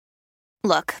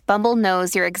Look, Bumble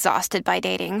knows you're exhausted by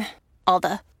dating. All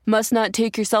the must not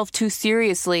take yourself too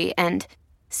seriously and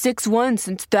 6'1"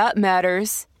 since that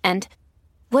matters. And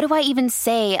what do I even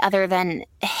say other than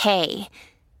hey?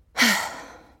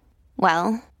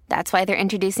 Well, that's why they're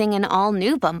introducing an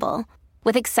all-new Bumble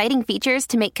with exciting features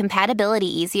to make compatibility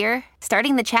easier,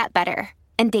 starting the chat better,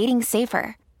 and dating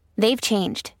safer. They've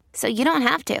changed, so you don't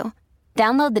have to.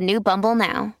 Download the new Bumble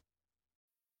now.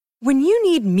 When you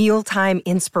need mealtime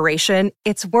inspiration,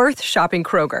 it's worth shopping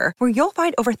Kroger, where you'll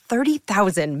find over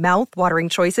 30,000 mouth-watering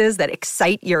choices that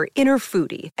excite your inner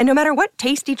foodie. And no matter what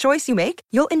tasty choice you make,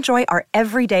 you'll enjoy our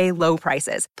everyday low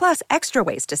prices, plus extra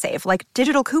ways to save, like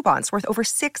digital coupons worth over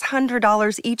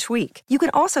 $600 each week. You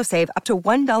can also save up to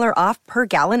 $1 off per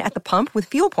gallon at the pump with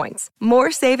fuel points.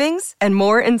 More savings and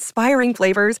more inspiring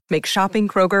flavors make shopping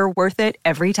Kroger worth it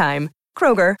every time.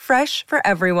 Kroger, fresh for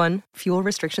everyone. Fuel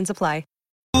restrictions apply.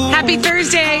 Happy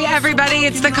Thursday, everybody.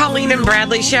 It's the Colleen and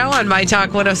Bradley Show on My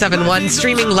Talk 1071,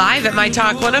 streaming live at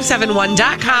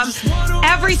MyTalk1071.com.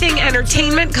 Everything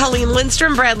Entertainment, Colleen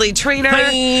Lindstrom, Bradley Trainer.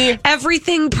 Hi.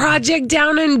 Everything Project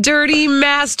Down and Dirty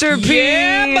Masterpiece.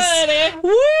 Yeah, buddy.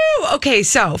 Woo! Okay,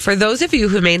 so for those of you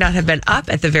who may not have been up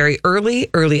at the very early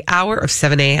hour of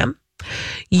 7 a.m.,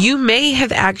 you may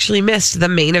have actually missed the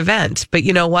main event. But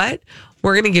you know what?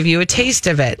 We're going to give you a taste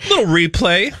of it. Little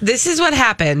replay. This is what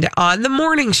happened on the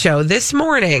morning show this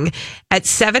morning at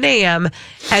 7 a.m.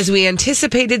 as we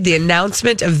anticipated the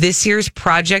announcement of this year's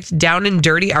Project Down and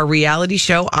Dirty, our reality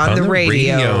show on the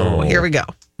radio. Here we go.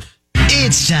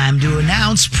 It's time to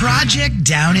announce Project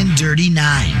Down and Dirty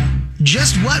 9.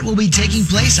 Just what will be taking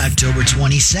place October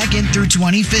 22nd through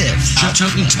 25th. Shut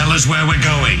up and tell us where we're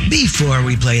going. Before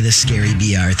we play the scary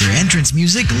B. Arthur entrance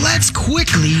music, let's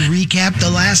quickly recap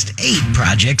the last 8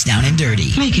 projects Down and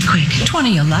Dirty. Make it quick.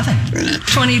 2011.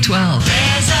 2012.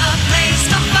 There's a place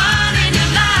for fun in your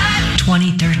life.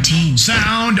 2013.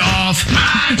 Sound off.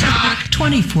 My Talk.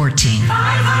 2014.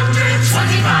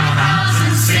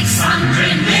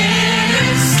 525,600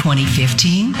 minutes.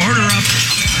 2015. Order up.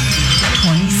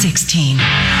 2016.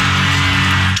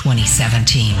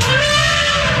 2017.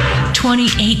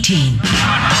 2018.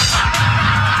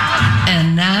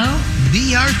 And now,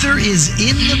 B. Arthur is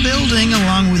in the building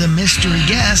along with a mystery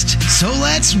guest, so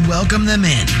let's welcome them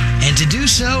in. And to do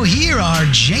so, here are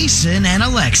Jason and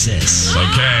Alexis.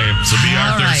 Okay, so B.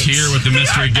 Arthur's right. here with the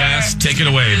mystery guest. Take it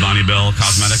away, Bonnie Bell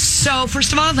Cosmetics. so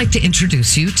first of all, I'd like to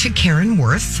introduce you to Karen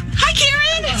Worth. Hi, Karen.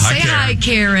 Say hi,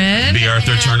 Karen. B.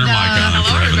 Arthur, turn her mic on,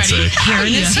 for heaven's sake.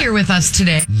 Karen is here with us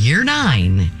today. Year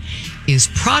 9 is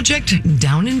Project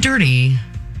Down and Dirty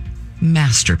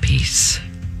Masterpiece.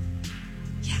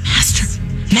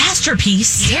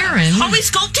 Masterpiece. Karen. Are we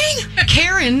sculpting?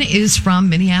 Karen is from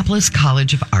Minneapolis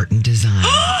College of Art and Design.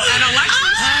 And Alexis.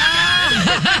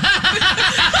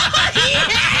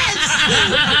 Yes!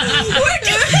 We're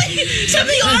doing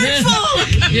something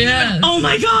artful. Yes. Oh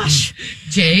my gosh.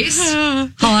 Jace.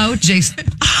 Hello, Jason.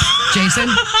 Jason.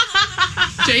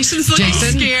 Jason's looking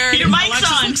scared. Your mic's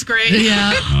Alexis on. looks great.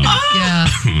 Yeah. Yeah.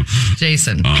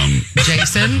 Jason.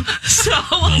 Jason. So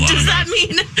does that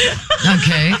mean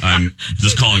Okay. I'm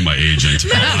just calling my agent.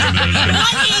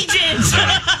 what agent?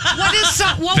 What is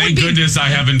what Thank would be goodness I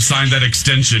haven't signed that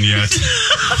extension yet.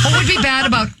 what would be bad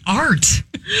about art?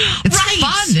 It's Right.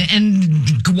 fun and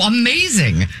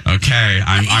amazing. Okay,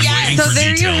 I'm waiting So for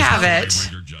there details. you have it.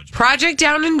 Project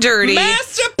Down and Dirty.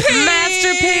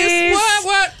 Masterpiece.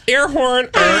 What? Air horn.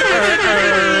 Okay.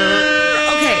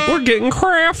 We're getting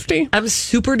crafty. I'm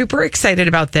super duper excited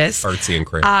about this. Artsy and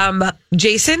crafty.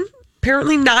 Jason,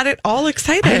 apparently not at all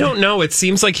excited. I don't know. It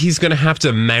seems like he's going to have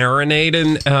to marinate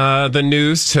in the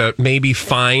news to maybe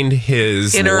find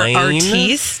his Inner lane.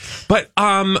 artiste. But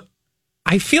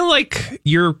I feel like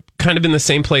you're kind of in the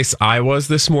same place I was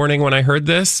this morning when I heard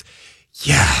this.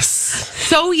 Yes.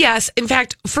 So, yes. In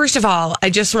fact, first of all, I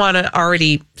just want to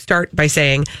already start by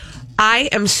saying I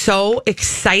am so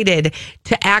excited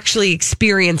to actually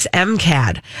experience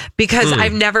MCAD because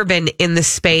I've never been in the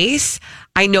space.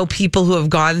 I know people who have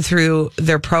gone through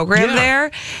their program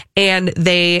there and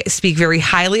they speak very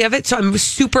highly of it. So I'm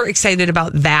super excited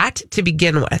about that to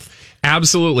begin with.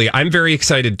 Absolutely. I'm very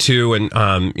excited too. And,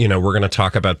 we're going to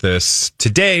talk about this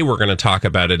today. We're going to talk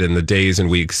about it in the days and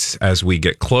weeks as we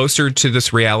get closer to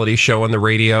this reality show on the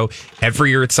radio.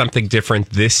 Every year it's something different.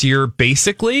 This year,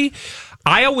 basically,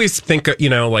 I always think,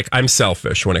 I'm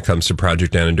selfish when it comes to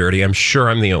Project Down and Dirty. I'm sure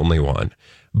I'm the only one.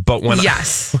 But when I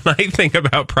think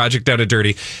about Project Down and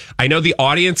Dirty, I know the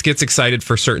audience gets excited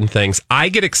for certain things. I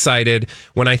get excited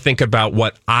when I think about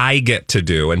what I get to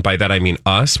do. And by that, I mean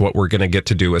us, what we're going to get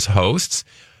to do as hosts.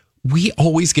 We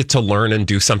always get to learn and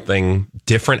do something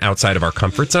different outside of our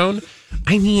comfort zone.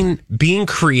 I mean, being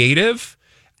creative,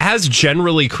 as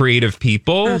generally creative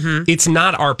people, it's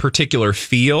not our particular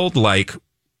field. Like,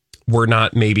 we're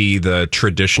not maybe the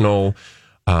traditional,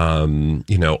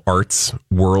 arts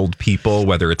world people,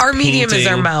 whether it's our medium is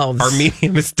our mouths. Our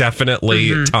medium is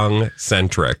definitely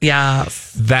tongue-centric.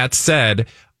 Yes. That said,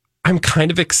 I'm kind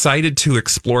of excited to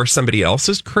explore somebody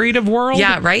else's creative world.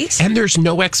 Yeah, right? And there's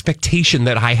no expectation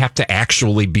that I have to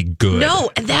actually be good.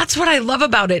 No, and that's what I love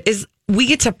about it is we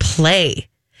get to play.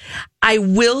 I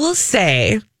will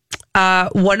say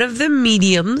one of the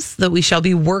mediums that we shall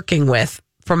be working with,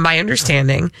 from my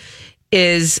understanding,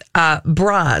 is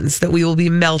bronze that we will be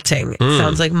melting. It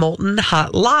sounds like molten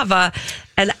hot lava.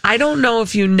 And I don't know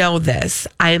if you know this.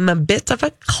 I'm a bit of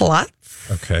a klutz.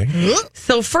 Okay.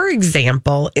 So, for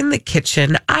example, in the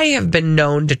kitchen, I have been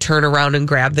known to turn around and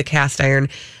grab the cast iron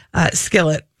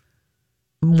skillet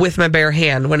with my bare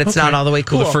hand when it's not all the way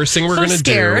cool. Well, the first thing we're going to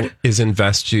do is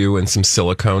invest you in some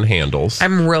silicone handles.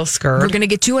 I'm real scared. We're going to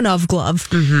get you an UV glove.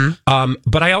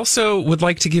 But I also would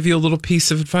like to give you a little piece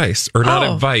of advice, or not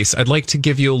advice. I'd like to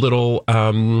give you a little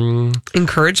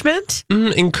encouragement.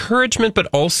 Encouragement, but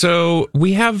also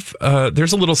we have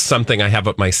there's a little something I have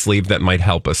up my sleeve that might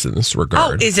help us in this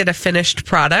regard. Oh, is it a finished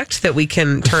product that we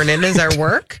can turn in as our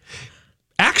work?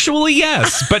 Actually,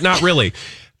 yes, but not really.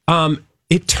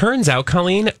 It turns out,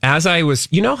 Colleen, as I was,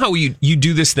 you know how you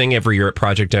do this thing every year at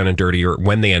Project Down and Dirty, or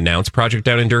when they announce Project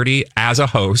Down and Dirty, as a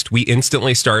host, we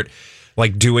instantly start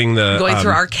like doing going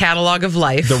through our catalog of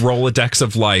life, the Rolodex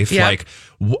of life. Yep. Like,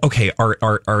 okay, art.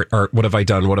 What have I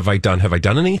done? What have I done? Have I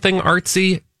done anything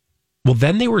artsy? Well,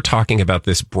 then they were talking about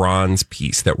this bronze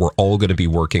piece that we're all going to be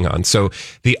working on. So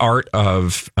the art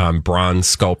of bronze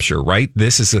sculpture, right?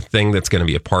 This is a thing that's going to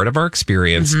be a part of our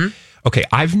experience. Okay,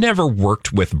 I've never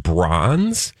worked with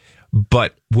bronze,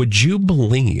 but would you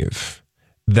believe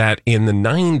that in the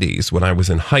 90s, when I was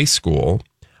in high school,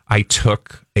 I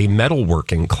took a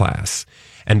metalworking class.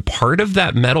 And part of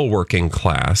that metalworking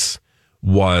class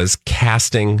was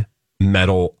casting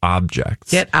metal objects.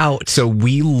 Get out. So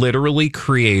we literally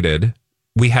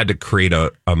we had to create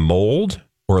a mold,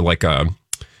 or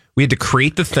we had to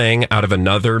create the thing out of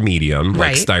another medium,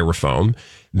 like styrofoam.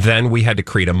 Then we had to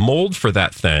create a mold for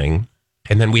that thing.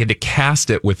 And then we had to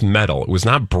cast it with metal. It was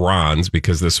not bronze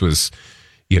because this was,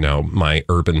 my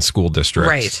urban school district.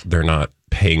 Right. They're not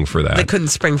paying for that. They couldn't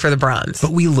spring for the bronze.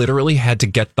 But we literally had to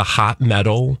get the hot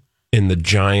metal in the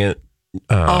giant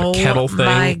kettle thing.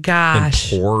 My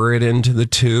gosh. And pour it into the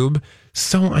tube.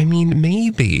 So, I mean,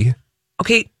 maybe.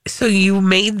 Okay, so you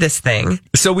made this thing.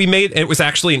 So it was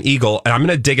actually an eagle. And I'm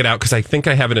going to dig it out because I think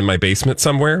I have it in my basement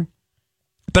somewhere.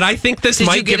 But I think this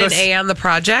might give us... Did you get an A on the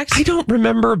project? I don't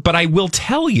remember, but I will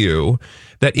tell you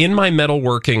that in my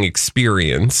metalworking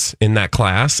experience in that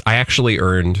class, I actually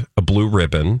earned a blue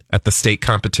ribbon at the state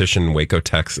competition in Waco,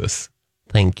 Texas.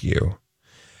 Thank you.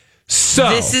 So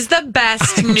this is the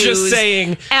best news just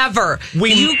saying, ever.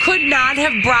 You could not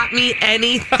have brought me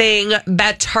anything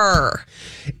better.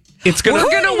 We're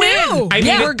gonna win.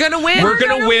 We're gonna win. We're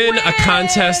gonna win a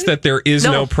contest that there is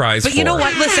no prize for. But you know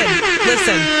what? Listen.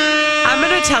 I'm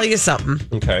gonna tell you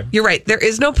something. Okay. You're right. There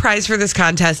is no prize for this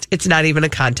contest. It's not even a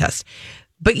contest.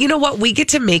 But you know what? We get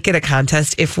to make it a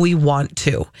contest if we want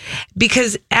to.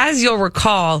 Because as you'll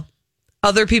recall,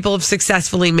 other people have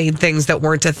successfully made things that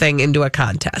weren't a thing into a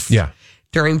contest. Yeah.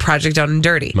 During Project Down and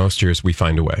Dirty. Most years we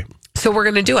find a way. So we're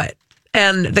going to do it.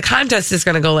 And the contest is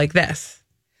going to go like this.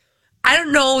 I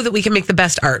don't know that we can make the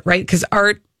best art, right? Because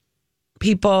art,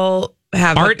 people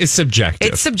have... Art is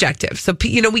subjective. It's subjective. So,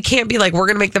 we can't be like, we're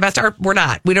going to make the best art. We're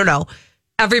not. We don't know.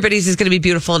 Everybody's is going to be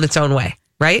beautiful in its own way,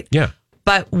 right? Yeah.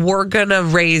 But we're going to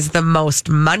raise the most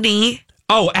money.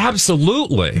 Oh,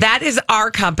 absolutely. That is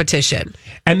our competition.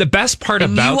 And the best part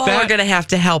about you all that... are going to have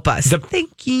to help us.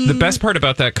 Thank you. The best part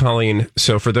about that, Colleen,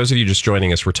 so for those of you just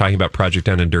joining us, we're talking about Project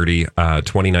Down and Dirty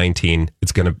 2019.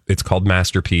 It's called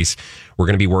Masterpiece. We're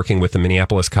going to be working with the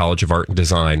Minneapolis College of Art and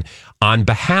Design on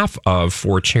behalf of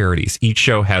 4 charities. Each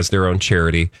show has their own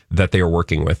charity that they are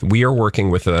working with. We are working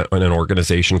with an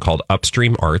organization called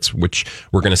Upstream Arts, which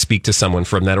we're going to speak to someone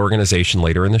from that organization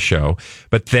later in the show.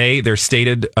 But their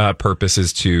stated purpose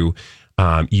is to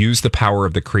use the power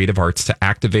of the creative arts to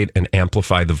activate and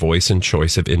amplify the voice and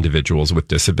choice of individuals with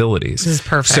disabilities. This is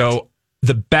perfect. So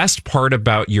the best part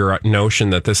about your notion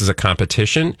that this is a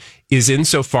competition is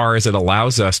insofar as it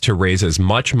allows us to raise as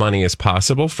much money as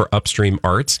possible for Upstream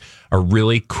Arts, a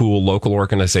really cool local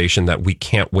organization that we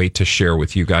can't wait to share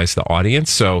with you guys, the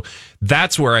audience. So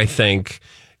that's where I think,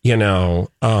 my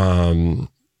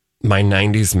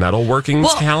 90s metalworking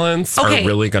talents are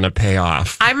really going to pay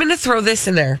off. I'm going to throw this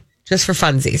in there. just for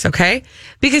funsies, okay?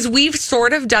 Because we've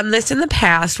sort of done this in the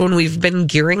past when we've been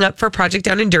gearing up for Project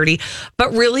Down and Dirty.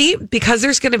 But really, because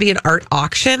there's going to be an art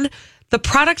auction, the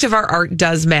product of our art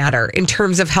does matter in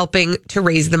terms of helping to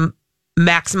raise the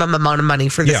maximum amount of money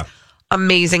for this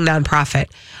amazing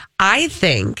nonprofit. I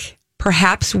think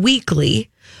perhaps weekly,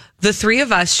 the three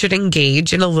of us should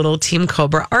engage in a little Team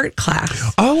Cobra art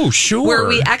class. Oh, sure. Where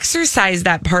we exercise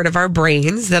that part of our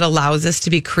brains that allows us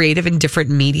to be creative in different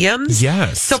mediums.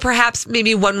 Yes. So perhaps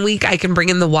maybe one week I can bring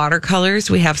in the watercolors.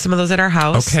 We have some of those at our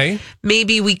house. Okay.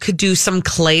 Maybe we could do some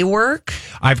clay work.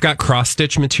 I've got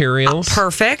cross-stitch materials.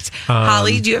 Perfect.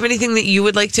 Holly, do you have anything that you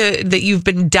would like to, that you've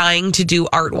been dying to do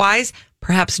art-wise?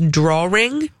 Perhaps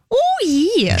drawing? Oh,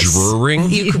 yes. Drawing?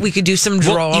 We could do some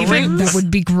drawing. That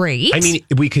would be great. I mean,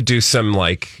 we could do some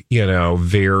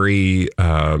very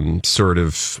sort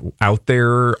of out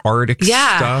there artic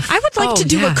stuff. I would like to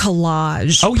do a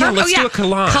collage. Oh, yeah, let's do a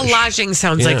collage. Collaging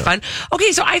sounds like fun.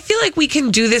 Okay, so I feel like we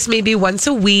can do this maybe once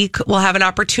a week. We'll have an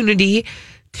opportunity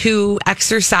to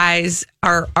exercise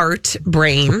our art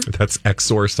brain. That's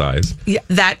exorcise. Yeah,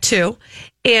 that too.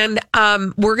 And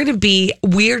we're going to be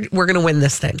weird. We're going to win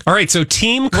this thing. All right, so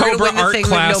Team Cobra art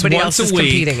class nobody once else a is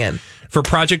week competing in. for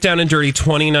Project Down and Dirty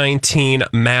 2019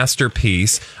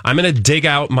 Masterpiece. I'm going to dig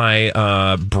out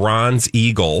my bronze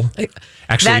eagle.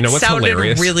 Actually, you know what's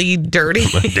hilarious? That sounded really dirty.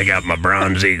 Dig out my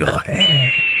bronze eagle.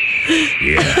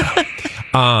 Yeah.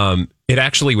 It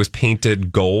actually was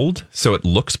painted gold, so it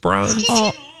looks bronze.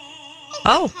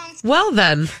 Oh, well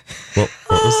then. What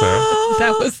was that?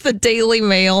 That was the Daily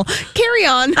Mail. Carry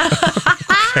on.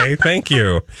 Okay, thank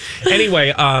you.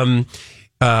 Anyway,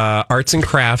 arts and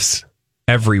crafts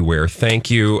everywhere. Thank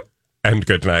you and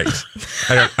good night.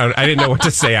 I didn't know what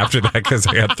to say after that because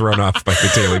I got thrown off by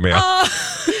the Daily Mail.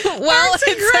 Well, arts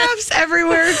and crafts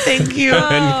everywhere. Thank you.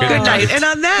 Good night. And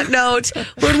on that note,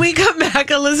 when we come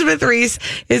back, Elizabeth Reese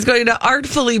is going to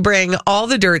artfully bring all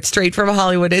the dirt straight from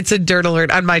Hollywood. It's a Dirt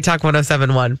Alert on My Talk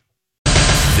 107.1.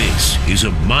 This is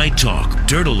a My Talk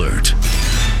Dirt Alert.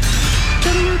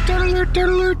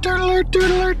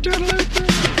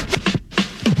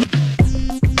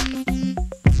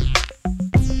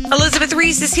 Elizabeth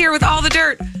Reese is here with all the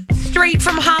dirt straight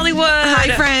from Hollywood.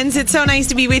 Hi, friends. It's so nice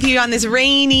to be with you on this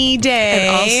rainy day.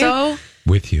 And also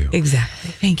with you.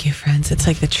 Exactly. Thank you, friends. It's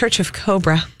like the Church of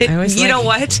Cobra. You know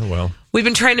what? Oh, well. We've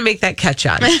been trying to make that catch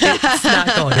on. It's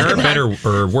not going. There are better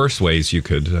or worse ways you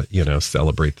could,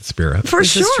 celebrate the spirit. For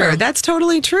sure. That's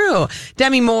totally true.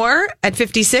 Demi Moore at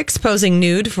 56 posing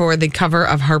nude for the cover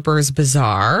of Harper's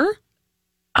Bazaar.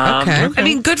 Okay. I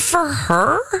mean, good for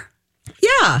her.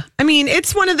 Yeah. I mean,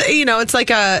 it's one of the, it's like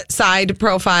a side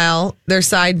profile, their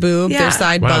side boob, their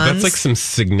side buns. Wow, that's like some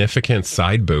significant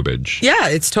side boobage. Yeah,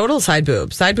 it's total side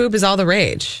boob. Side boob is all the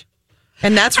rage.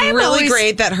 And that's really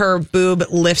great that her boob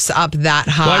lifts up that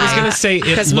high. Well, I was going to say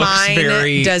it looks mine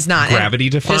very does not. gravity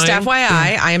defying. Just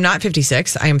FYI, I am not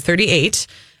 56. I am 38.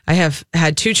 I have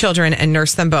had 2 children and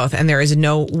nursed them both, and there is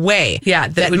no way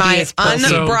that my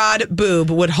unbroad boob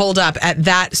would hold up at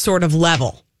that sort of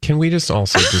level. Can we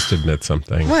also just admit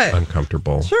something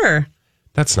uncomfortable? Sure.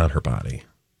 That's not her body.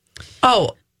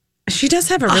 Oh, she does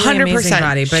have a really amazing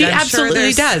body, but she I'm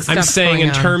absolutely does. I'm saying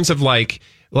in terms of like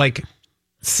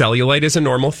cellulite is a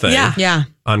normal thing. Yeah.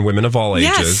 On women of all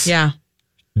ages. Yes. Yeah.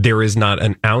 There is not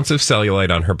an ounce of cellulite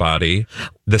on her body.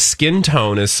 The skin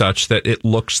tone is such that it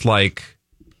looks like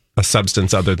a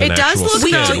substance other than actual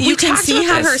skin. You can see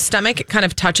how her stomach kind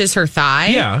of touches her thigh.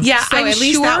 Yeah. So at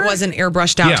least that wasn't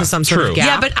airbrushed out to some sort of gap.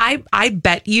 Yeah, but I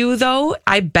bet you though,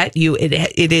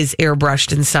 it is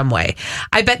airbrushed in some way.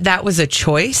 I bet that was a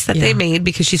choice that they made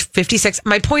because she's 56.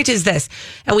 My point is this,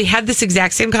 and we had this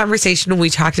exact same conversation when we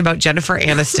talked about Jennifer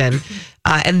Aniston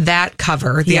and that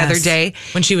cover the other day.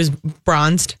 When she was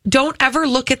bronzed. Don't ever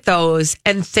look at those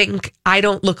and think, I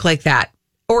don't look like that.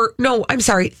 Or no, I'm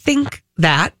sorry, think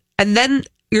that. And then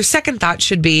your second thought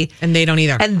should be... And they don't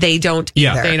either. And they don't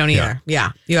either. They don't either.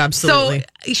 Yeah, you absolutely.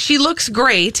 So she looks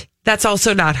great. That's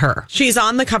also not her. She's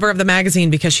on the cover of the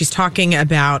magazine because she's talking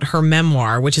about her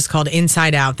memoir, which is called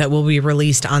Inside Out, that will be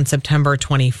released on September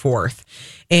 24th.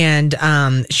 And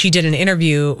she did an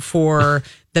interview for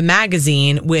the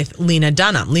magazine with Lena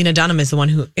Dunham. Lena Dunham is the one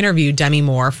who interviewed Demi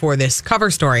Moore for this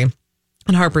cover story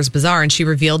on Harper's Bazaar. And she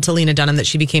revealed to Lena Dunham that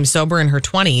she became sober in her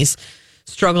 20s,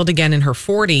 struggled again in her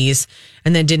 40s,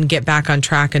 and then didn't get back on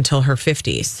track until her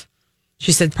 50s.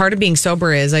 She said, part of being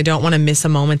sober is I don't want to miss a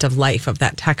moment of life of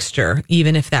that texture,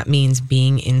 even if that means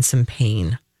being in some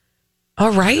pain.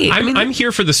 All right. I'm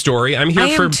here for the story. I'm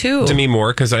here for Demi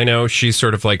Moore because I know she's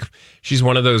sort of like, she's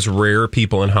one of those rare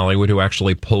people in Hollywood who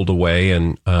actually pulled away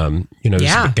and,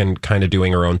 just began kind of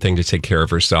doing her own thing to take care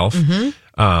of herself.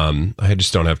 I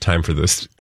just don't have time for this.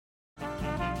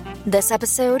 This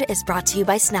episode is brought to you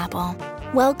by Snapple.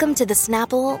 Welcome to the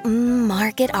Snapple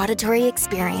Market Auditory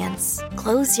Experience.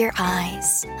 Close your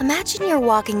eyes. Imagine you're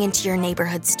walking into your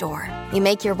neighborhood store. You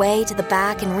make your way to the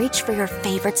back and reach for your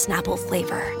favorite Snapple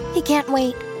flavor. You can't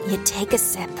wait. You take a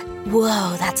sip.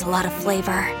 Whoa, that's a lot of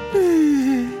flavor.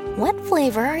 What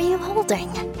flavor are you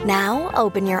holding? Now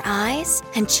open your eyes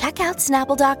and check out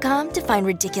Snapple.com to find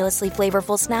ridiculously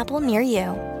flavorful Snapple near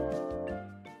you.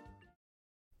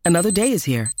 Another day is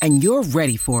here, and you're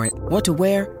ready for it. What to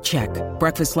wear? Check.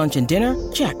 Breakfast, lunch, and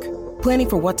dinner? Check. Planning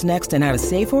for what's next and how to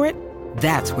save for it?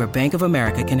 That's where Bank of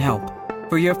America can help.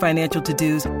 For your financial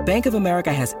to-dos, Bank of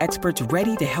America has experts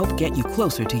ready to help get you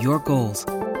closer to your goals.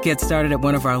 Get started at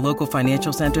one of our local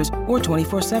financial centers or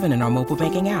 24/7 in our mobile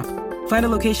banking app. Find a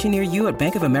location near you at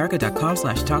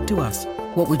bankofamerica.com/talktous.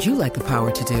 What would you like the power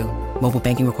to do? Mobile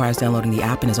banking requires downloading the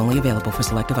app and is only available for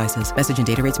select devices. Message and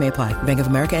data rates may apply. Bank of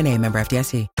America NA, member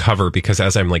FDIC. Cover, because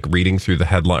as I'm like reading through the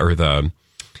headline or the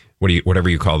whatever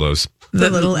you call those, the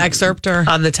little excerpt or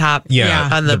on the top,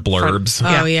 on the blurbs.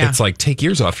 Front. Oh yeah, it's like take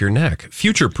years off your neck,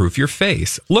 future-proof your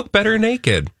face, look better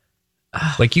naked.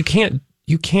 Like you can't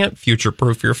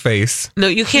future-proof your face. No,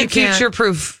 you can't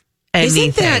future-proof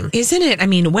anything. Isn't it? I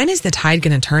mean, when is the tide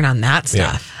going to turn on that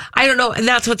stuff? Yeah. I don't know. And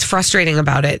that's what's frustrating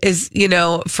about it is,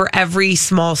 for every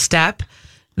small step,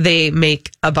 they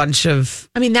make a bunch of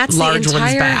that's large the entire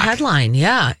ones back. Headline.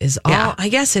 Yeah. I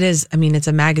guess it is. I mean, it's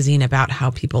a magazine about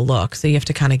how people look. So you have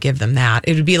to kind of give them that.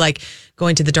 It would be like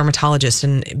going to the dermatologist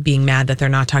and being mad that they're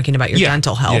not talking about your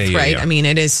dental health, right? Yeah. I mean,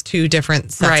 it is two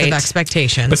different sets of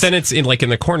expectations. But then it's in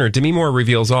the corner, Demi Moore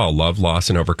reveals all love, loss,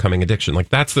 and overcoming addiction. Like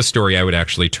that's the story I would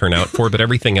actually turn out for. But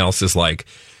everything else is like,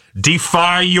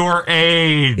 defy your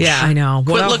age. Yeah, I know.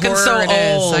 Quit looking so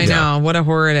old. I know. What a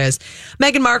horror it is.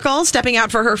 Meghan Markle stepping out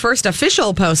for her first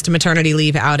official post-maternity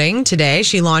leave outing today.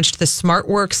 She launched the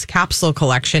SmartWorks capsule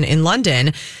collection in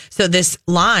London. So this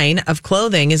line of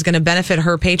clothing is going to benefit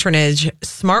her patronage,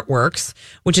 SmartWorks,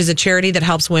 which is a charity that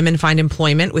helps women find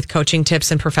employment with coaching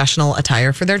tips and professional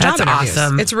attire for their job interviews.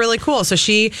 Awesome. It's really cool. So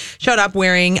she showed up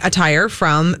wearing attire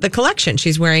from the collection.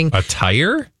 She's wearing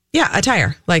attire? Yeah,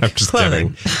 attire, like I'm just clothing.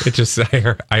 Kidding. It just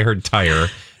I heard tire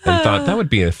and thought that would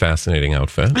be a fascinating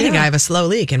outfit. I think I have a slow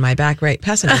leak in my back right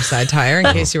passenger side tire, in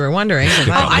case you were wondering.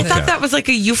 I thought that was like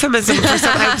a euphemism for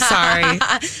something. I'm sorry.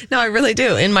 No, I really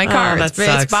do. In my car.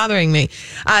 It's bothering me.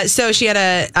 So she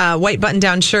had a white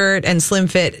button-down shirt and slim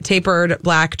fit tapered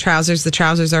black trousers. The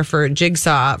trousers are from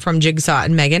Jigsaw,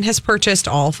 and Meghan has purchased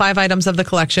all 5 items of the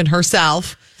collection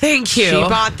herself. Thank you. She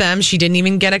bought them. She didn't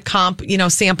even get a comp,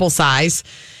 sample size.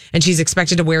 And she's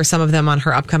expected to wear some of them on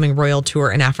her upcoming royal tour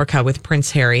in Africa with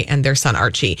Prince Harry and their son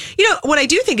Archie. What I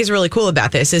do think is really cool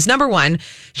about this is, number one,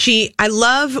 I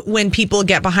love when people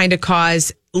get behind a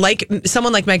cause like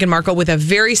someone like Meghan Markle with a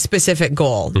very specific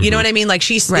goal. Mm-hmm. You know what I mean? Like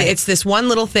it's this one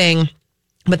little thing,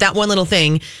 but that one little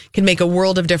thing can make a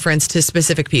world of difference to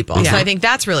specific people. Yeah. So I think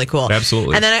that's really cool.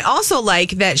 Absolutely. And then I also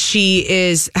like that she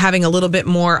is having a little bit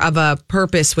more of a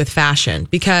purpose with fashion,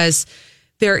 because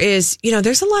there is,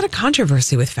 there's a lot of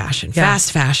controversy with fashion,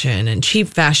 fast fashion and cheap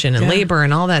fashion and labor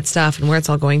and all that stuff and where it's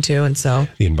all going to. And so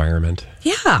the environment.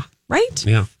 Yeah. Right.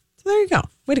 Yeah. So there you go.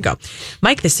 Way to go.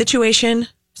 Mike, the situation,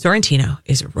 Sorrentino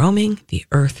is roaming the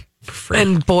earth for free.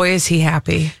 And boy, is he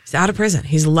happy. He's out of prison.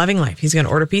 He's loving life. He's going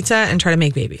to order pizza and try to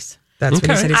make babies. That's what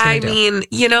he said he's going to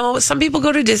do. I mean, some people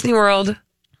go to Disney World.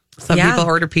 Some people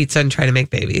order pizza and try to make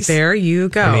babies. There you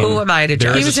go. Who am I to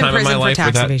judge? He was in prison for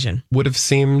tax evasion. Would have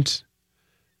seemed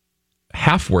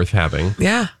half worth having.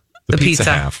 Yeah. The pizza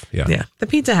half. Yeah. The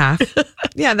pizza half.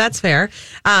 Yeah, that's fair.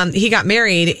 He got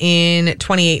married in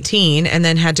 2018 and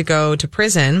then had to go to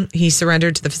prison. He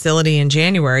surrendered to the facility in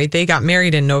January. They got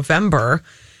married in November.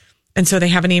 And so they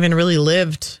haven't even really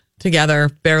lived together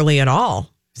barely at all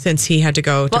since he had to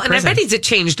go to prison. And I bet he's a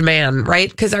changed man, right?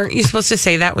 Because aren't you supposed to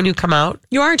say that when you come out?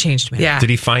 You are a changed man. Yeah. Did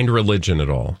he find religion at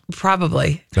all?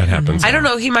 Probably. That happens. I don't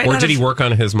know. He might Or not did he work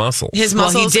on his muscles? His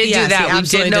muscles. He did do that. We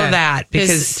did know that. Because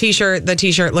his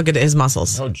t-shirt, look at his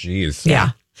muscles. Oh, geez.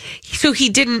 Yeah. So he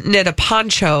didn't knit a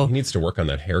poncho. He needs to work on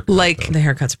that haircut. The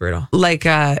haircut's brutal. Like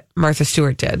Martha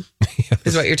Stewart did,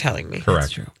 is what you're telling me. Correct.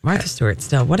 That's true. Martha Stewart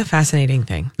still. What a fascinating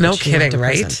thing. No kidding,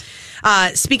 right?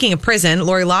 Speaking of prison,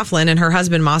 Lori Loughlin and her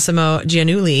husband Massimo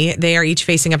Giannulli, they are each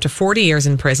facing up to 40 years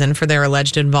in prison for their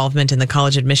alleged involvement in the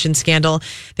college admission scandal.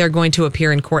 They're going to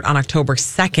appear in court on October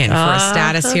 2nd for a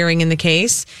status hearing in the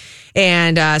case.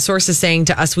 And sources saying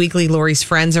to Us Weekly, Lori's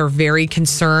friends are very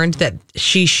concerned that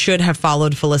she should have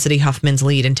followed Felicity Huffman's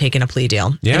lead and taken a plea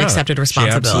deal and accepted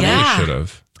responsibility. She absolutely should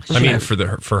have. I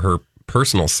mean, for her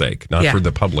personal sake, not Yeah. for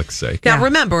the public's sake. Now,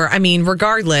 remember, I mean,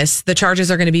 regardless, the charges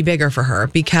are going to be bigger for her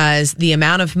because the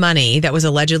amount of money that was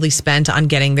allegedly spent on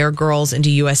getting their girls into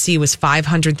USC was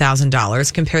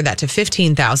 $500,000. Compare that to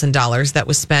 $15,000 that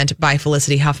was spent by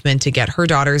Felicity Huffman to get her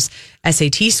daughter's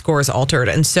SAT scores altered.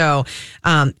 And so,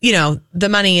 the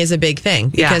money is a big thing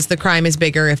because the crime is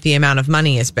bigger if the amount of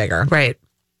money is bigger. Right.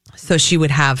 So she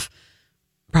would have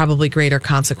probably greater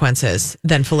consequences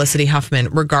than Felicity Huffman,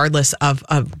 regardless of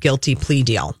a guilty plea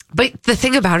deal. But the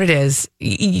thing about it is,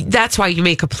 that's why you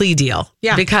make a plea deal.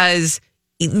 Yeah. Because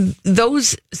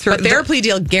those... But their plea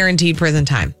deal guaranteed prison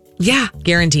time. Yeah.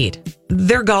 Guaranteed.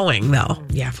 They're going, though.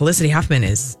 Yeah, Felicity Huffman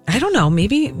is... I don't know.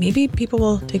 Maybe people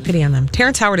will take pity on them.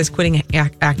 Terrence Howard is quitting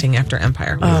acting after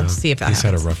Empire. We'll see if that He's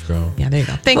happens. had a rough go. Yeah, there you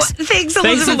go. Thanks. Well, thanks,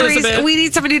 Elizabeth Reese. We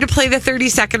need somebody to play the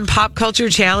 30-second pop culture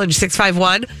challenge.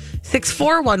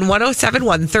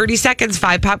 651-641-1071. 30 seconds,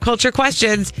 5 pop culture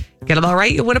questions. Get them all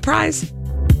right, you'll win a prize.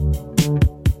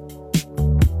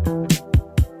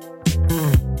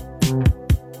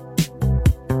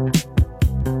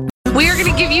 We are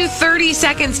going to give you 30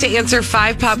 seconds to answer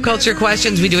 5 pop culture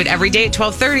questions. We do it every day at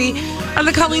 12:30 on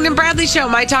the Colleen and Bradley Show.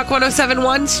 My Talk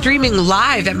 1071, streaming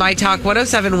live at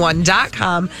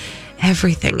mytalk1071.com.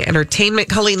 Everything Entertainment.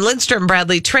 Colleen Lindstrom,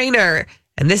 Bradley Trainer.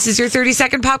 And this is your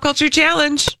 30-second pop culture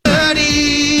challenge.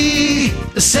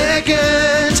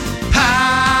 30-second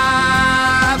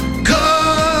pop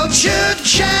culture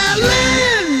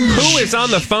challenge. Who is on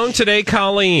the phone today,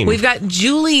 Colleen? We've got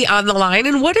Julie on the line.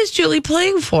 And what is Julie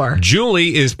playing for?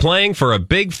 Julie is playing for a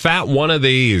big fat one of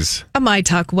these. A My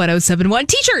Talk 1071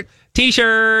 t-shirt.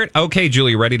 T-shirt. Okay,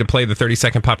 Julie, ready to play the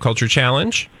 30-second pop culture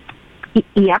challenge?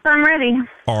 Yep, I'm ready.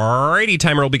 Alrighty,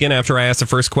 timer will begin after I ask the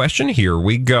first question. Here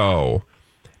we go.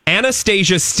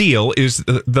 Anastasia Steele is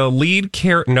the lead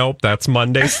character. Nope, that's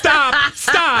Monday. Stop.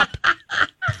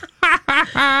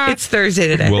 It's Thursday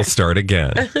today. We'll start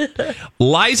again.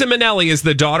 Liza Minnelli is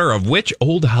the daughter of which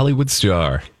old Hollywood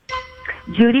star?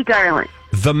 Judy Garland.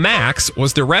 The Max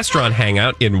was the restaurant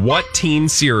hangout in what teen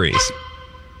series?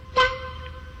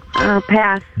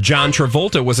 Pass. John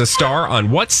Travolta was a star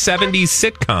on what 70s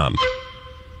sitcom?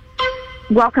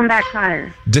 Welcome Back,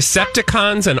 Kotter.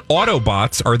 Decepticons and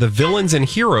Autobots are the villains and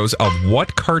heroes of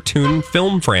what cartoon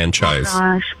film franchise?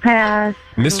 Gosh, pass.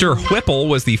 Mr. Whipple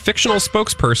was the fictional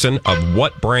spokesperson of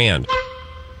what brand?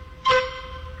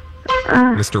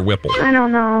 Mr. Whipple. I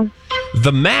don't know.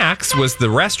 The Max was the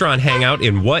restaurant hangout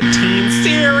in what teen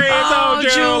series? Oh,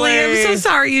 Julie, I'm so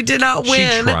sorry you did not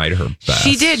win. She tried her best.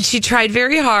 She did. She tried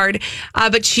very hard,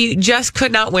 but she just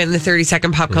could not win the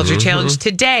 30-second pop culture challenge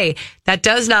today. That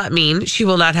does not mean she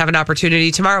will not have an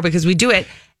opportunity tomorrow because we do it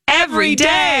every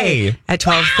day at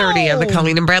 12:30 on the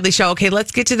Colleen and Bradley Show. Okay,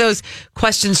 let's get to those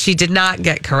questions she did not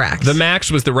get correct. The Max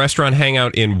was the restaurant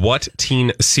hangout in what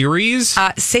teen series?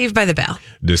 Saved by the Bell.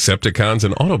 Decepticons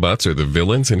and Autobots are the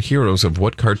villains and heroes of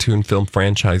what cartoon film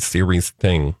franchise series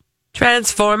thing?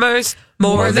 Transformers,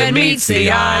 more than meets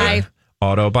the eye.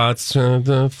 Autobots are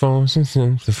the forces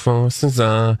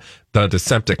are the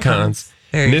Decepticons.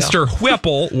 There you Mr.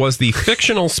 Whipple was the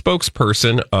fictional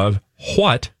spokesperson of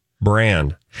what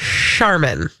brand?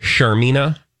 Charmin.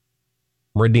 Charmina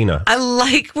Medina. I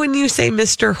like when you say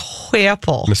Mr.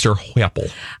 Whipple. Mr. Whipple.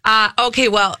 Okay,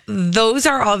 well, those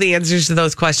are all the answers to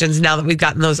those questions. Now that we've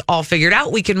gotten those all figured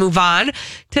out, we can move on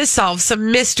to solve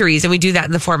some mysteries. And we do that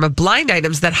in the form of blind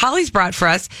items that Holly's brought for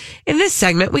us in this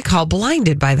segment we call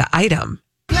Blinded by the Item.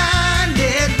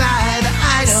 Blinded by the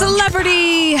item.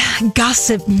 Celebrity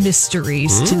gossip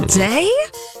mysteries today.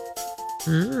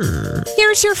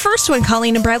 Here's your first one,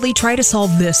 Colleen and Bradley. Try to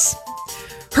solve this.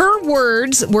 Her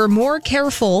words were more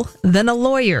careful than a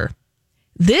lawyer.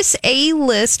 This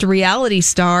A-list reality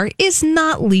star is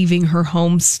not leaving her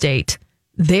home state.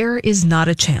 There is not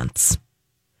a chance.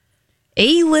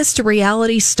 A-list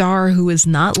reality star who is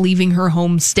not leaving her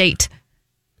home state.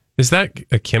 Is that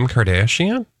a Kim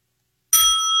Kardashian?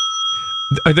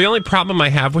 The only problem I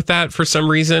have with that for some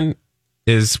reason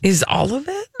is all of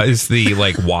it? Is the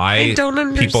why I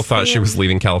don't people thought she was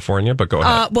leaving California, but go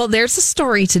ahead. Well, there's a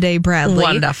story today, Bradley.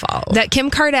 Wonderful. That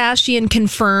Kim Kardashian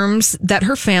confirms that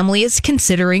her family is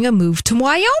considering a move to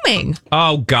Wyoming.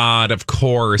 Oh, God, of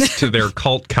course, to their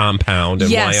cult compound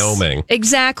in Wyoming.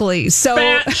 Exactly. So,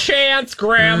 fat chance,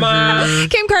 Grandma.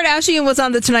 Kim Kardashian was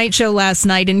on The Tonight Show last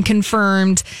night and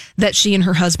confirmed that she and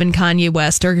her husband, Kanye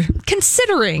West, are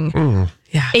considering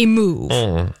a move.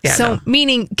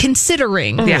 Meaning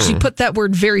considering. Yeah. She put that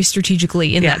word very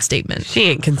strategically in that statement. She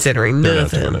ain't considering They're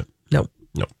nothing. not doing it.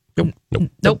 Nope.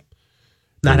 Nope.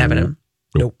 Not having him.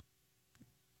 Nope.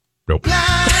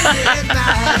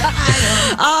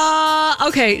 A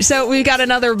Okay, so we've got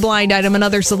another blind item,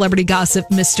 another celebrity gossip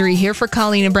mystery here for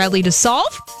Colleen and Bradley to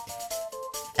solve.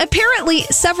 Apparently,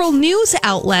 several news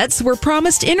outlets were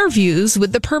promised interviews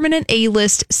with the permanent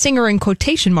A-list singer in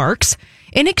quotation marks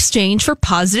in exchange for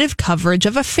positive coverage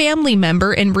of a family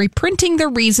member and reprinting their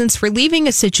reasons for leaving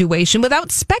a situation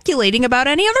without speculating about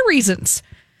any other reasons.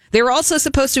 They were also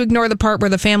supposed to ignore the part where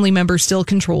the family member still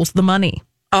controls the money.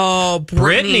 Oh,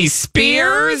 Britney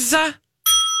Spears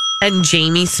and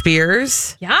Jamie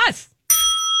Spears. Yes.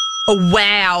 Oh,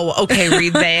 wow. Okay,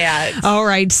 read that. All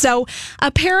right. So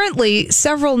apparently,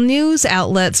 several news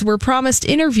outlets were promised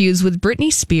interviews with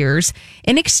Britney Spears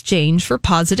in exchange for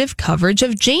positive coverage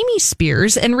of Jamie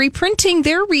Spears and reprinting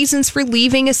their reasons for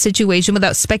leaving a situation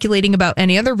without speculating about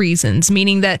any other reasons,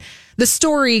 meaning that the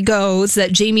story goes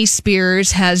that Jamie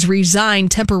Spears has resigned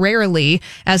temporarily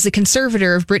as the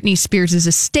conservator of Britney Spears'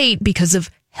 estate because of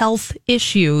health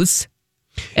issues.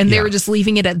 And they were just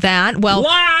leaving it at that. Well,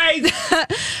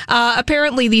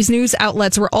 apparently these news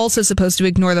outlets were also supposed to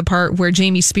ignore the part where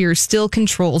Jamie Spears still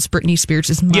controls Britney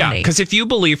Spears' money. Yeah, because if you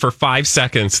believe for 5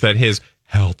 seconds that his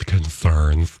health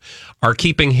concerns are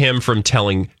keeping him from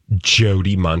telling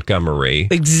Jody Montgomery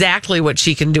exactly what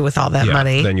she can do with all that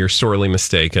money, then you're sorely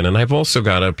mistaken. And I've also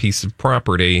got a piece of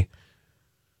property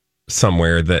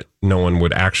somewhere that no one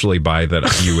would actually buy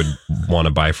that you would want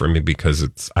to buy from me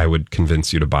because I would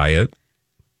convince you to buy it.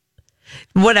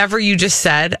 Whatever you just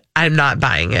said, I'm not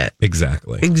buying it.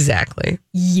 Exactly.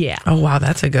 Yeah. Oh, wow.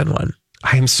 That's a good one.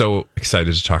 I am so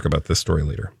excited to talk about this story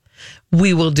later.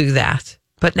 We will do that.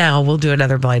 But now we'll do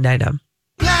another blind item.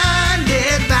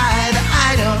 Blinded by the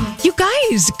item. You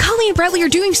guys, Colleen and Bradley are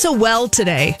doing so well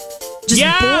today. Just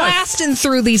blasting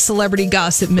through these celebrity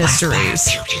gossip mysteries.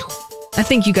 I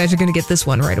think you guys are going to get this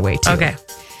one right away, too. Okay.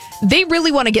 They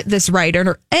really want to get this right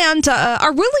and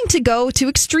are willing to go to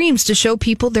extremes to show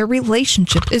people their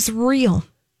relationship is real.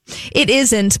 It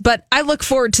isn't, but I look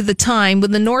forward to the time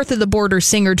when the north of the border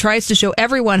singer tries to show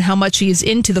everyone how much he is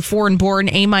into the foreign-born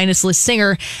A-list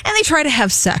singer, and they try to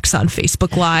have sex on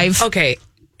Facebook Live. Okay.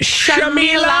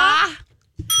 Shamila.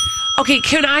 Okay,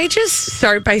 can I just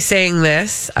start by saying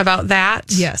this about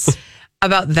that? Yes.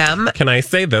 About them. Can I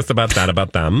say this about that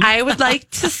about them? I would like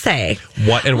to say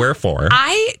what and wherefore.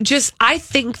 I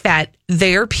think that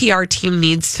their PR team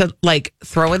needs to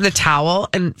throw in the towel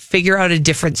and figure out a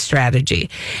different strategy.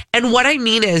 And what I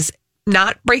mean is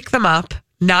not break them up,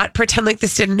 not pretend like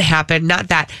this didn't happen, not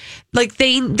that.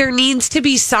 There needs to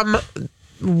be some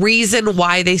reason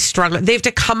why they have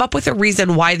to come up with a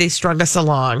reason why they strung us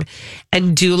along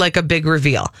and do a big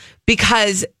reveal,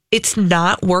 because it's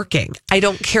not working. I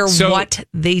don't care what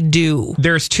they do.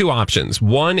 There's 2 options.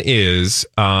 One is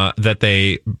that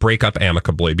they break up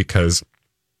amicably because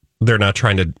they're not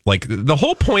trying to, the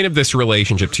whole point of this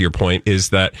relationship, to your point,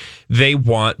 is that they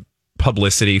want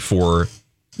publicity for...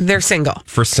 They're single.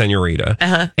 For Senorita.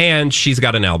 Uh-huh. And she's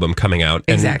got an album coming out.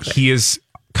 And exactly. He is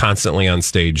constantly on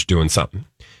stage doing something.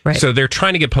 Right. So they're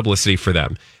trying to get publicity for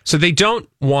them. So they don't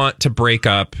want to break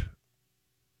up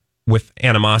with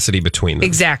animosity between them.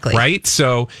 Exactly. Right?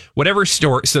 So whatever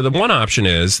story, so the one option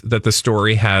is that the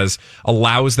story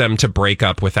allows them to break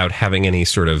up without having any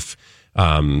sort of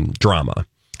drama.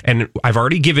 And I've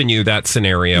already given you that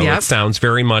scenario. Yep. It sounds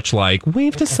very much like,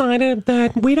 we've decided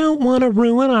that we don't want to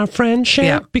ruin our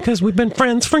friendship because we've been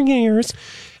friends for years.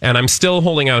 And I'm still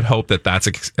holding out hope that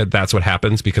that's what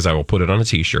happens, because I will put it on a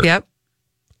t-shirt. Yep.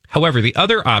 However, the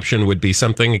other option would be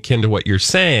something akin to what you're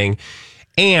saying.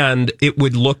 And it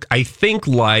would look, I think,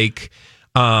 like,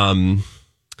 I'm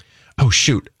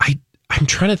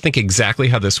trying to think exactly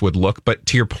how this would look. But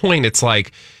to your point, it's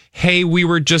like, hey, we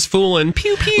were just fooling.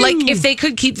 Pew, pew. If they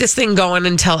could keep this thing going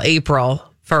until April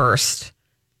 1st.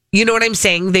 You know what I'm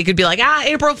saying? They could be like,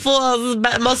 April Fool's,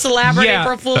 most elaborate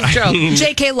April Fool's joke.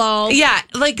 JK lol. Yeah,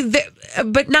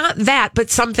 but not that, but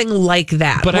something like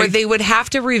that. But where they would have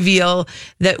to reveal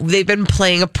that they've been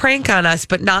playing a prank on us,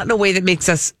 but not in a way that makes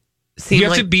us seem you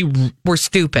have like to be we're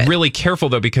stupid. Really careful,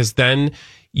 though, because then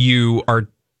you are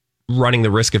running the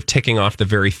risk of ticking off the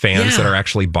very fans that are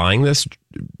actually buying this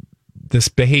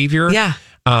behavior. Yeah.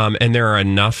 And there are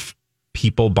enough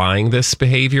people buying this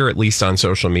behavior, at least on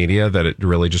social media, that it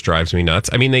really just drives me nuts.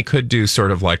 I mean, they could do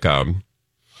sort of like,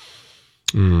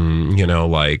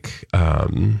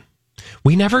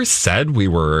 we never said we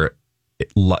were,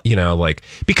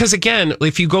 because again,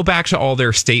 if you go back to all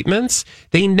their statements,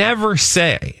 they never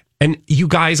say, and you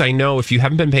guys, I know if you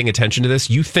haven't been paying attention to this,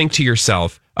 you think to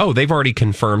yourself, oh, they've already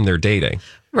confirmed they're dating.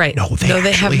 Right. No,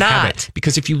 they have not. haven't.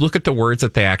 Because if you look at the words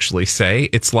that they actually say,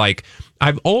 it's like,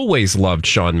 I've always loved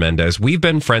Shawn Mendes. We've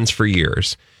been friends for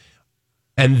years.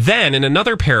 And then in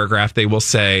another paragraph, they will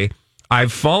say,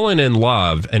 I've fallen in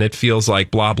love and it feels like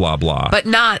blah, blah, blah. But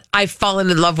not, I've fallen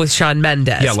in love with Shawn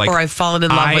Mendes. Yeah, like, or I've fallen in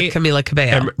love with Camila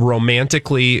Cabello. I'm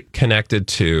romantically connected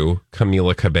to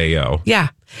Camila Cabello. Yeah.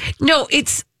 No,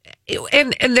 it's...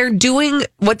 And they're doing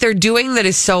what they're doing that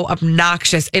is so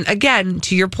obnoxious. And again,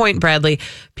 to your point, Bradley,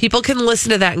 people can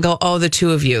listen to that and go, oh, the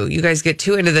two of you guys get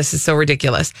too into this. It's so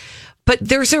ridiculous. But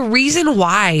there's a reason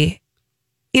why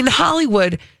in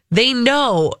Hollywood, they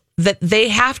know that they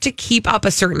have to keep up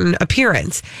a certain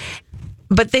appearance.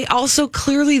 But they also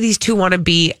clearly, these two want to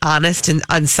be honest and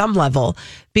on some level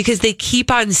because they keep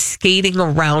on skating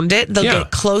around it. They'll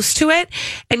get close to it.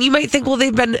 And you might think, well,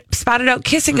 they've been spotted out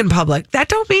kissing in public. That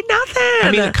don't mean nothing.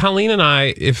 I mean, Colleen and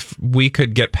I, if we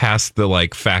could get past the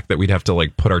fact that we'd have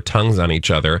to put our tongues on each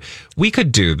other, we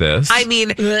could do this. I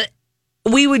mean,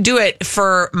 we would do it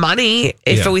for money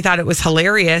if we thought it was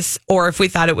hilarious or if we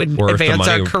thought it would advance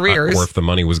our careers. Or if the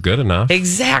money was good enough.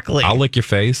 Exactly. I'll lick your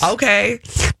face. Okay.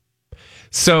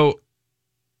 So,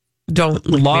 don't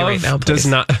lick love me right now, does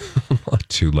not.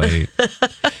 Too late.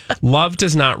 Love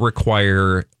does not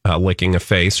require licking a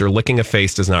face, or licking a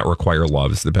face does not require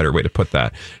love. Is the better way to put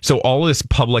that. So, all this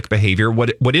public behavior.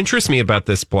 What interests me about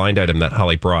this blind item that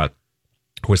Holly brought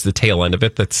was the tail end of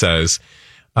it that says,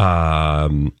 "I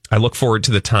look forward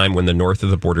to the time when the North of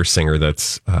the Border singer,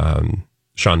 that's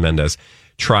Shawn Mendes,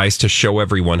 tries to show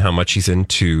everyone how much he's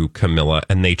into Camila,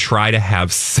 and they try to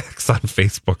have sex on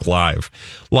Facebook Live."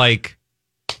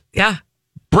 Yeah.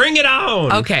 Bring it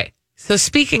on. Okay. So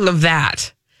speaking of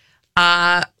that,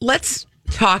 let's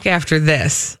talk after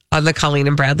this on the Colleen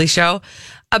and Bradley show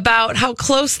about how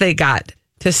close they got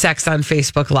to sex on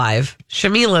Facebook Live.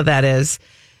 Shamila, that is.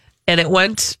 And it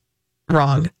went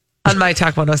wrong on My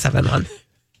Talk 107.1.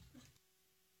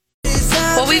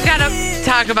 Well, we've got to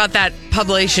talk about that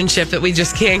publicationship that we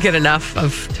just can't get enough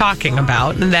of talking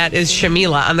about, and that is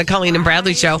Shamila on the Colleen and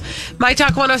Bradley show. My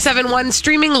Talk 107.1,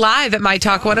 streaming live at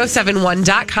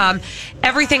mytalk1071.com.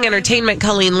 Everything Entertainment,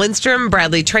 Colleen Lindstrom,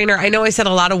 Bradley Trainer. I know I said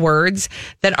a lot of words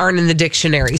that aren't in the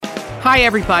dictionary. Hi,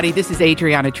 everybody. This is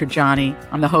Adriana Trajani.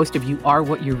 I'm the host of You Are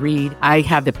What You Read. I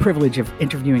have the privilege of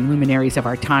interviewing luminaries of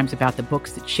our times about the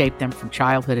books that shaped them from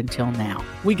childhood until now.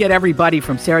 We get everybody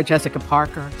from Sarah Jessica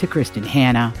Parker to Kristen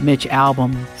Hanna, Mitch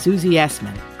Albom, Susie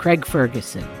Essman, Craig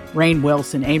Ferguson, Rainn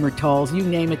Wilson, Amor Tolls, you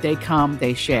name it, they come,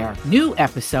 they share. New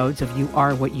episodes of You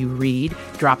Are What You Read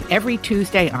drop every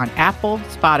Tuesday on Apple,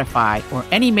 Spotify, or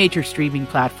any major streaming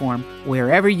platform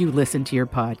wherever you listen to your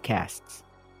podcasts.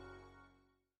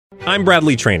 I'm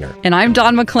Bradley Trainer. And I'm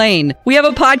Don McClain. We have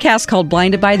a podcast called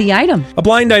Blinded by the Item. A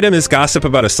blind item is gossip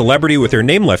about a celebrity with their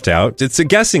name left out. It's a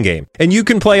guessing game, and you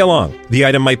can play along. The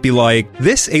item might be like,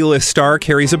 this A-list star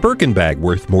carries a Birkin bag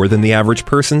worth more than the average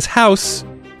person's house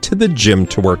to the gym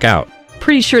to work out.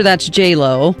 Pretty sure that's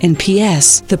J-Lo. And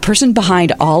P.S. the person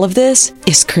behind all of this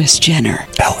is Kris Jenner,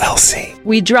 LLC.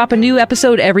 We drop a new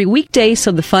episode every weekday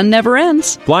so the fun never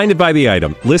ends. Blinded by the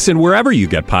Item. Listen wherever you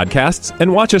get podcasts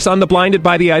and watch us on the Blinded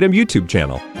by the Item YouTube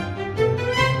channel.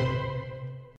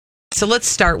 So let's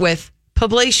start with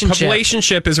publicationship.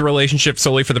 Publicationship is a relationship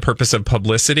solely for the purpose of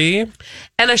publicity.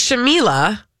 And a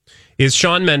Shamila is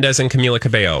Shawn Mendes and Camila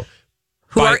Cabello.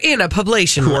 Who are in a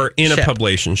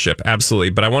publicationship.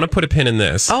 Absolutely. But I want to put a pin in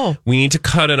this. Oh. We need to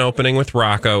cut an opening with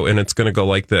Rocco, and it's going to go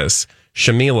like this.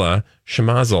 Shamila,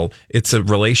 Shamazel, it's a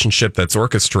relationship that's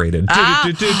orchestrated. We're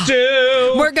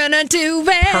going to do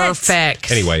it.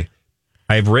 Perfect. Anyway,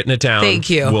 I've written it down. Thank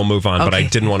you. We'll move on, but I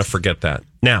didn't want to forget that.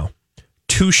 Now,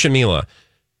 to Shamila,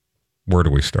 where do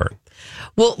we start?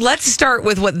 Well, let's start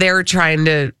with what they're trying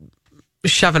to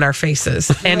shove in our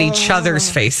faces and each other's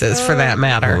faces, for that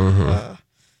matter. Mm-hmm.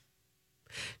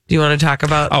 Do you want to talk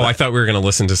about? I thought we were going to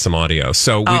listen to some audio.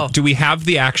 So do we have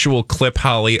the actual clip,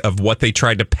 Holly, of what they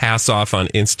tried to pass off on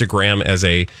Instagram as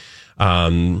a,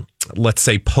 let's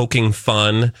say, poking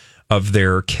fun of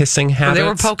their kissing habits? Well, they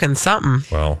were poking something.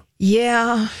 Well,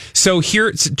 yeah. So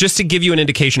here, just to give you an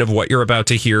indication of what you're about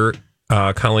to hear,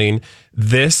 Colleen,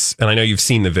 this, and I know you've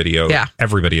seen the video. Yeah.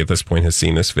 Everybody at this point has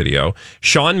seen this video.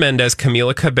 Shawn Mendes,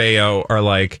 Camila Cabello are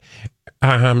like,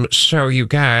 so you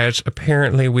guys,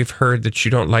 apparently we've heard that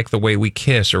you don't like the way we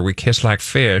kiss, or we kiss like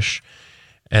fish.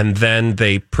 And then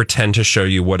they pretend to show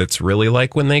you what it's really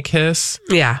like when they kiss.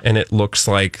 Yeah. And it looks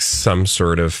like some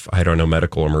sort of, I don't know,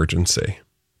 medical emergency.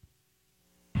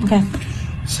 Okay.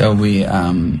 So we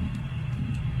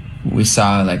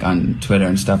saw like on Twitter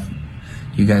and stuff,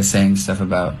 you guys saying stuff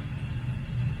about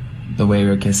the way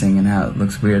we're kissing and how it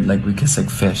looks weird, like we kiss like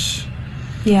fish.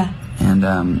 Yeah.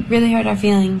 And really hurt our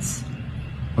feelings.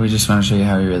 We just want to show you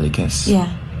how we really kiss. Yeah.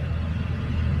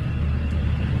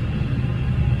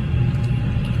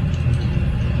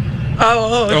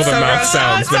 Oh, the mouth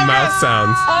sounds. The mouth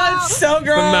sounds. Oh, it's so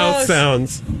gross. The mouth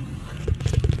sounds.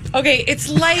 Okay, it's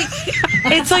like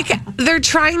they're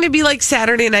trying to be like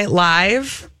Saturday Night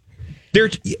Live.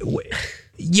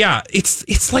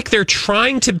 It's like they're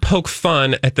trying to poke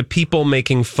fun at the people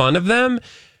making fun of them,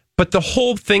 but the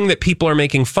whole thing that people are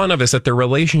making fun of is that their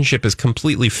relationship is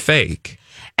completely fake.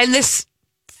 And this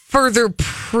further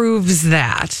proves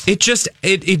that.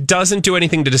 It doesn't do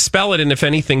anything to dispel it, and if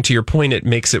anything, to your point, it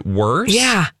makes it worse.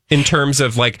 Yeah. In terms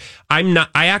of like,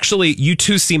 you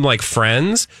two seem like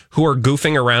friends who are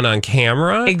goofing around on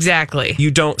camera. Exactly.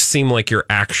 You don't seem like you're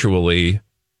actually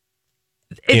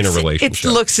in a relationship.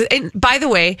 It looks, and by the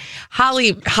way,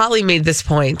 Holly made this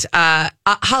point.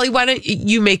 Holly, why don't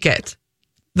you make it?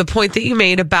 The point that you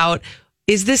made about,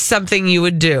 is this something you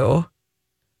would do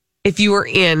if you were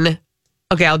in?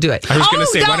 Okay, I'll do it. I was going to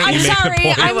say, why don't you make the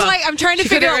point? I'm trying to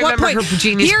figure out what point.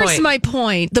 Here's my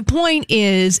point. The point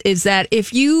is that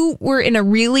if you were in a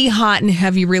really hot and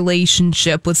heavy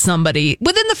relationship with somebody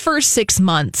within the first 6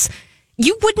 months,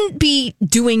 you wouldn't be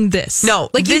doing this. No,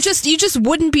 like you just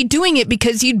wouldn't be doing it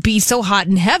because you'd be so hot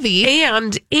and heavy,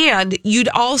 and you'd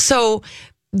also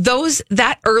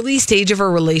that early stage of a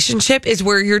relationship is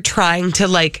where you're trying to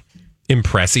like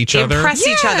impress each other,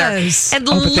 and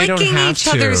licking each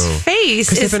other's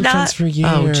face is they've been not friends for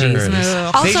years. Oh, Jesus!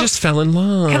 Also, they just fell in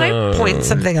love. Can I point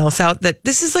something else out? That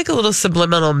this is like a little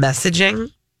subliminal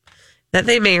messaging that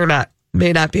they may not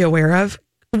be aware of.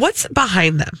 What's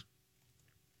behind them?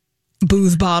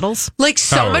 Booze bottles, like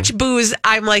so much booze.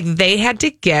 I'm like, they had to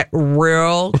get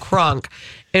real crunk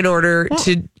in order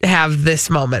to have this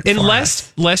moment. And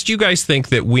lest you guys think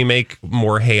that we make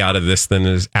more hay out of this than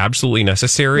is absolutely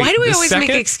necessary. Why do we always make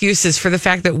excuses for the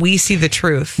fact that we see the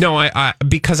truth? No, I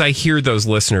because I hear those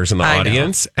listeners in the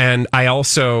audience, and I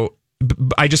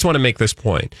just want to make this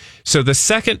point. So the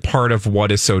second part of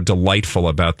what is so delightful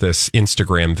about this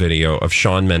Instagram video of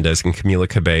Shawn Mendes and Camila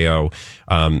Cabello,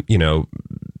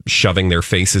 shoving their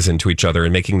faces into each other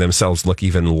and making themselves look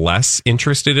even less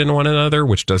interested in one another,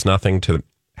 which does nothing to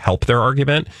help their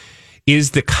argument, is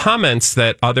the comments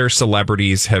that other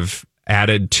celebrities have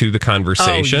added to the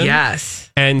conversation. Oh,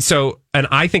 yes. And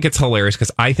I think it's hilarious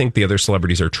because I think the other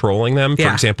celebrities are trolling them.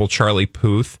 For example, Charlie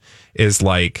Puth is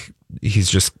like, he's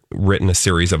just written a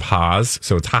series of ha's.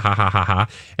 So it's ha ha ha ha ha.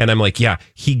 And I'm like, yeah,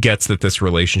 he gets that this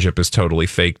relationship is totally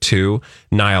fake too.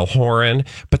 Niall Horan.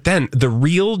 But then the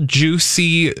real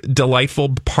juicy,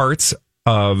 delightful parts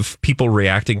of people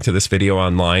reacting to this video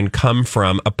online come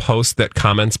from a post that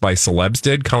Comments by Celebs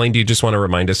did. Colleen, do you just want to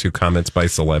remind us who Comments by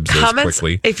Celebs is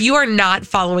quickly? If you are not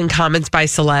following Comments by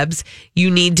Celebs, you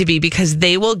need to be, because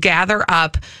they will gather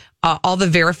up all the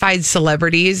verified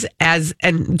celebrities and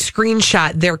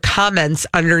screenshot their comments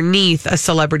underneath a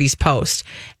celebrity's post.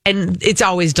 And it's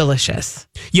always delicious.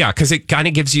 Yeah, because it kind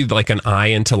of gives you like an eye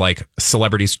into like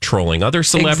celebrities trolling other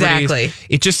celebrities. Exactly.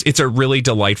 It's a really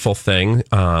delightful thing.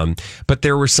 But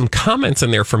there were some comments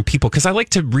in there from people, because I like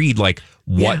to read like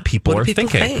what people are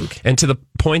thinking. And to the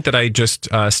point that I just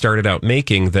started out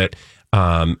making, that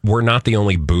we're not the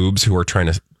only boobs who are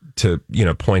trying to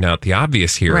point out the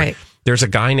obvious here. Right. There's a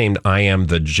guy named I Am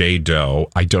the J Doe.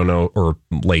 I don't know, or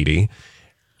lady.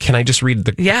 Can I just read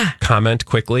the comment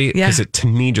quickly? Because it, to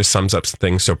me, just sums up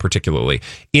things so particularly.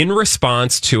 In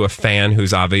response to a fan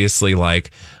who's obviously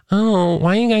like, oh,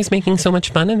 why are you guys making so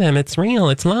much fun of them? It's real.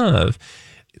 It's love.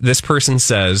 This person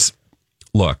says,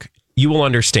 look, you will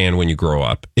understand when you grow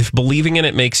up. If believing in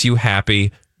it makes you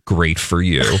happy, great for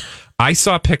you. I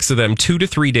saw pics of them 2 to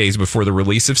 3 days before the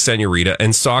release of Senorita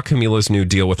and saw Camila's new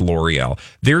deal with L'Oreal.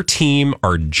 Their team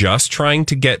are just trying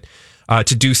to get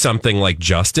to do something like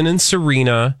Justin and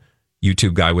Serena,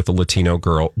 YouTube guy with a Latino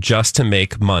girl, just to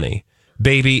make money.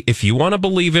 Baby, if you want to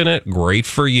believe in it, great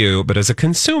for you. But as a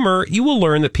consumer, you will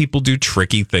learn that people do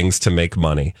tricky things to make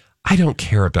money. I don't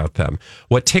care about them.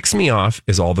 What ticks me off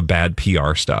is all the bad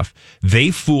PR stuff. They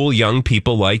fool young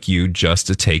people like you just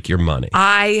to take your money.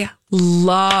 I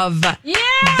love that.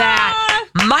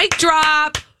 Mic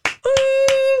drop.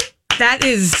 Ooh.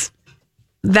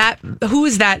 Who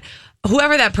is that?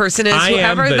 Whoever that person is, I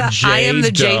am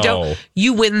the J Doe.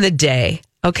 You win the day.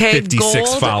 Okay, 56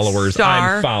 Gold followers.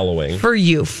 Star I'm following. For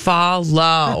you.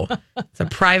 Follow. It's a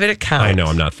private account. I know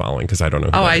I'm not following because I don't know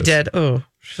who that is. Did. Oh,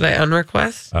 should I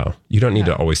unrequest? Oh, you don't need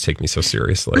to always take me so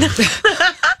seriously.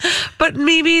 But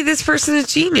maybe this person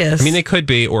is genius. I mean, they could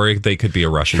be, or they could be a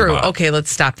Russian bot. Okay,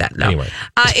 let's stop that now. Anyway.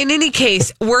 In any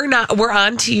case, we're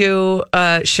on to you,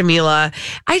 Shamila.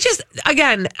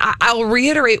 I'll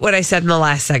reiterate what I said in the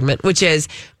last segment, which is,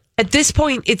 at this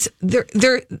point, it's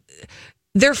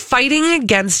they're fighting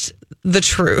against the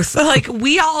truth. Like,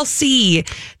 we all see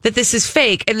that this is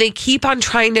fake, and they keep on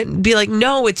trying to be like,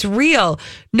 no, it's real.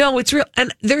 No, it's real.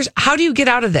 And how do you get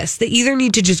out of this? They either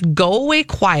need to just go away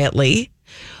quietly,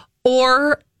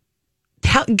 or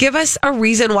give us a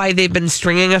reason why they've been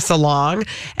stringing us along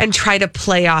and try to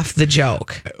play off the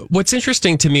joke. What's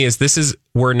interesting to me is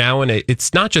we're now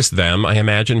it's not just them, I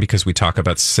imagine, because we talk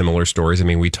about similar stories. I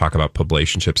mean, we talk about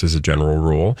publicationships as a general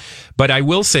rule, but I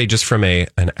will say, just from an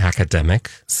academic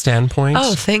standpoint.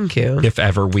 Oh, thank you. If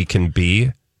ever we can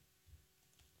be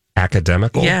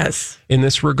academical, yes, in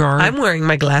this regard. I'm wearing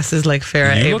my glasses like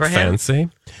Farrah You Abraham. look fancy.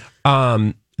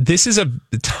 This is a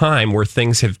time where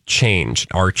things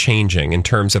are changing in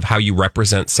terms of how you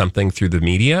represent something through the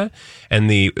media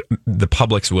and the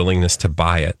public's willingness to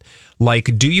buy it.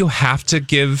 Like, do you have to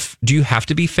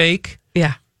be fake?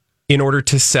 Yeah. In order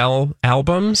to sell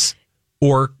albums?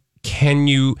 Or can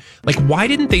you, why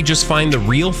didn't they just find the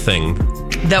real thing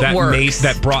that works,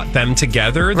 that brought them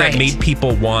together, right, that made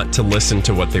people want to listen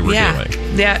to what they were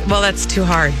doing? Yeah, well, that's too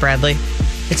hard, Bradley.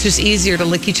 It's just easier to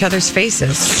lick each other's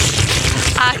faces.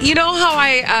 You know how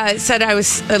I said I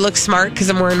look smart because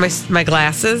I'm wearing my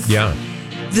glasses? Yeah.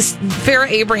 This Farrah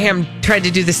Abraham tried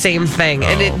to do the same thing,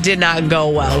 and it did not go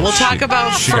well. We'll talk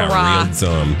about she got real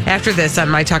dumb after this on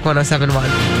My Talk 1071.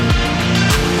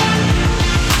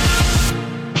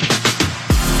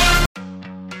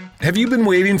 Have you been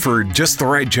waiting for just the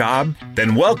right job?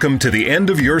 Then welcome to the end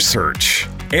of your search.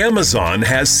 Amazon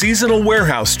has seasonal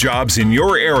warehouse jobs in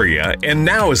your area, and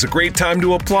now is a great time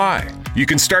to apply. You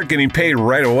can start getting paid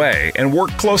right away and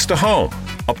work close to home.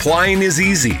 Applying is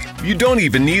easy. You don't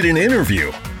even need an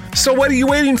interview. So what are you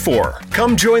waiting for?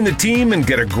 Come join the team and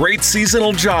get a great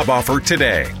seasonal job offer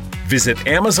today. Visit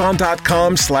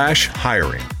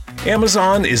Amazon.com/hiring.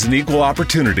 Amazon is an equal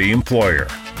opportunity employer.